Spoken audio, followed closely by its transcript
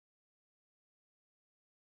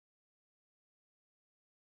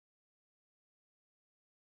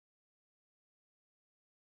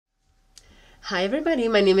Hi everybody,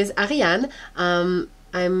 my name is Ariane.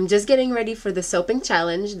 I'm just getting ready for the soaping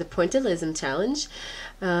challenge, the Pointillism challenge.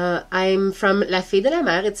 I'm from La Fille de la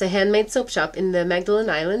Mer. It's a handmade soap shop in the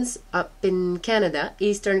Magdalen Islands up in Canada,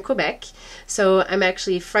 eastern Quebec. So I'm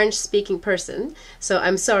actually a French-speaking person. So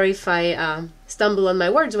I'm sorry if I stumble on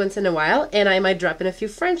my words once in a while, and I might drop in a few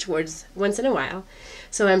French words once in a while.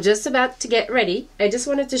 So I'm just about to get ready. I just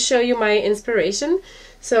wanted to show you my inspiration.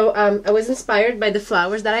 So I was inspired by the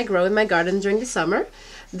flowers that I grow in my garden during the summer.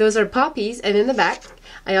 Those are poppies, and in the back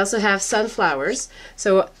I also have sunflowers.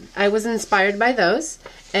 So I was inspired by those,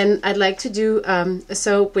 and I'd like to do a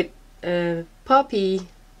soap with poppy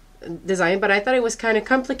design, but I thought it was kind of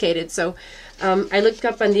complicated. So I looked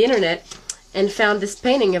up on the internet and found this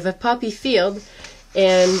painting of a poppy field,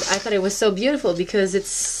 and I thought it was so beautiful because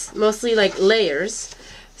it's mostly like layers.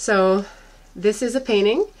 So this is a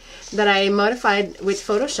painting that I modified with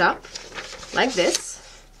Photoshop like this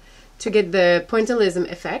to get the pointillism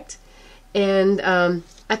effect, and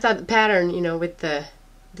I thought the pattern, you know, with the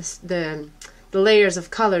layers of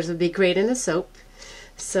colors would be great in the soap.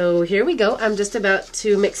 So here we go. I'm just about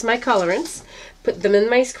to mix my colorants, put them in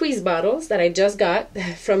my squeeze bottles that I just got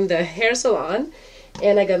from the hair salon,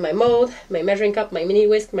 and I got my mold, my measuring cup, my mini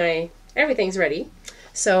whisk, everything's ready.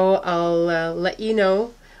 So I'll let you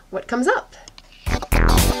know what comes up.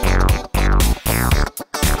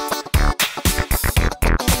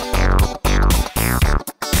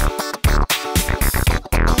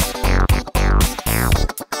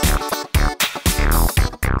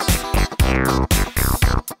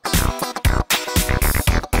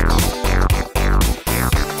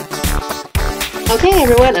 Okay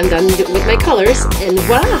everyone, I'm done with my colors, and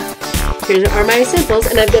voila! Here are my samples,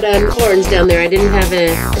 and I've got an orange down there. I didn't have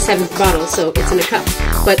a seventh bottle, so it's in a cup.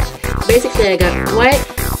 But basically I got white,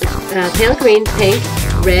 pale green, pink,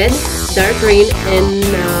 red, dark green, and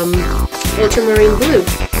ultramarine blue.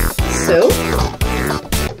 So,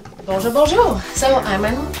 bonjour, bonjour! So I'm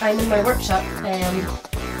in my workshop, and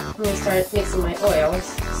I'm going to start mixing my oils.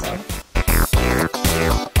 So.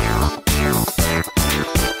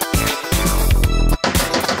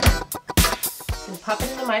 Pop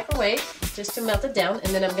it in the microwave just to melt it down,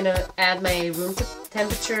 and then I'm going to add my room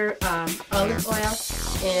temperature olive oil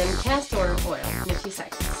and castor oil in a few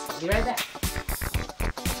seconds. I'll be right back.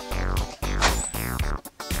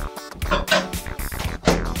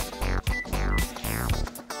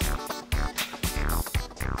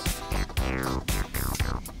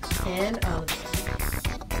 And olive oil.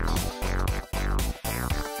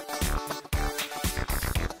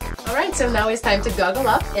 Alright, so now it's time to goggle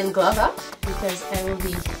up and glove up, because I will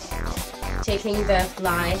be taking the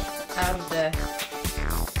lye out of the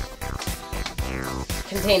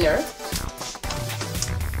container.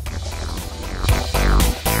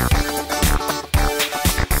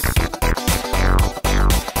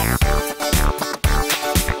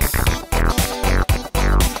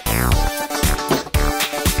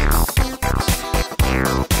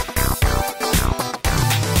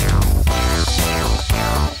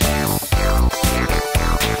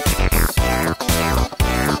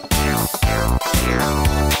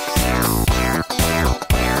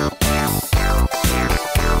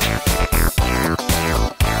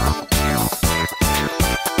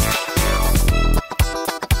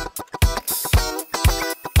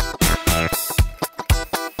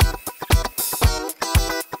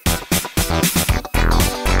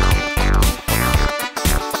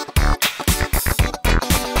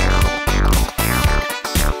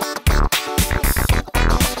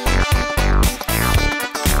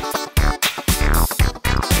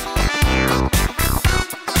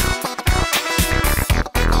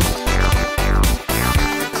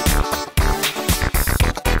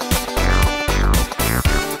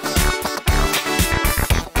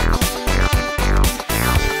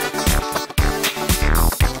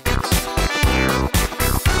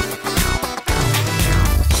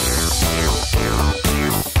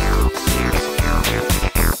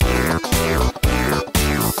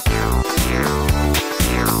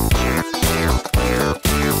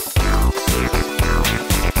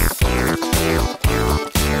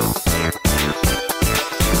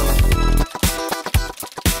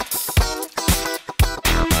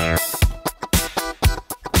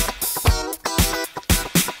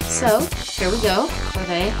 So, here we go for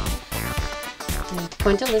the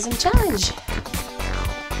Pointillism challenge.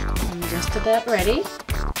 I'm just about ready.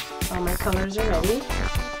 All my colors are ready.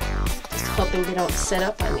 Just hoping they don't set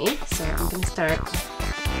up on me. So I'm going to start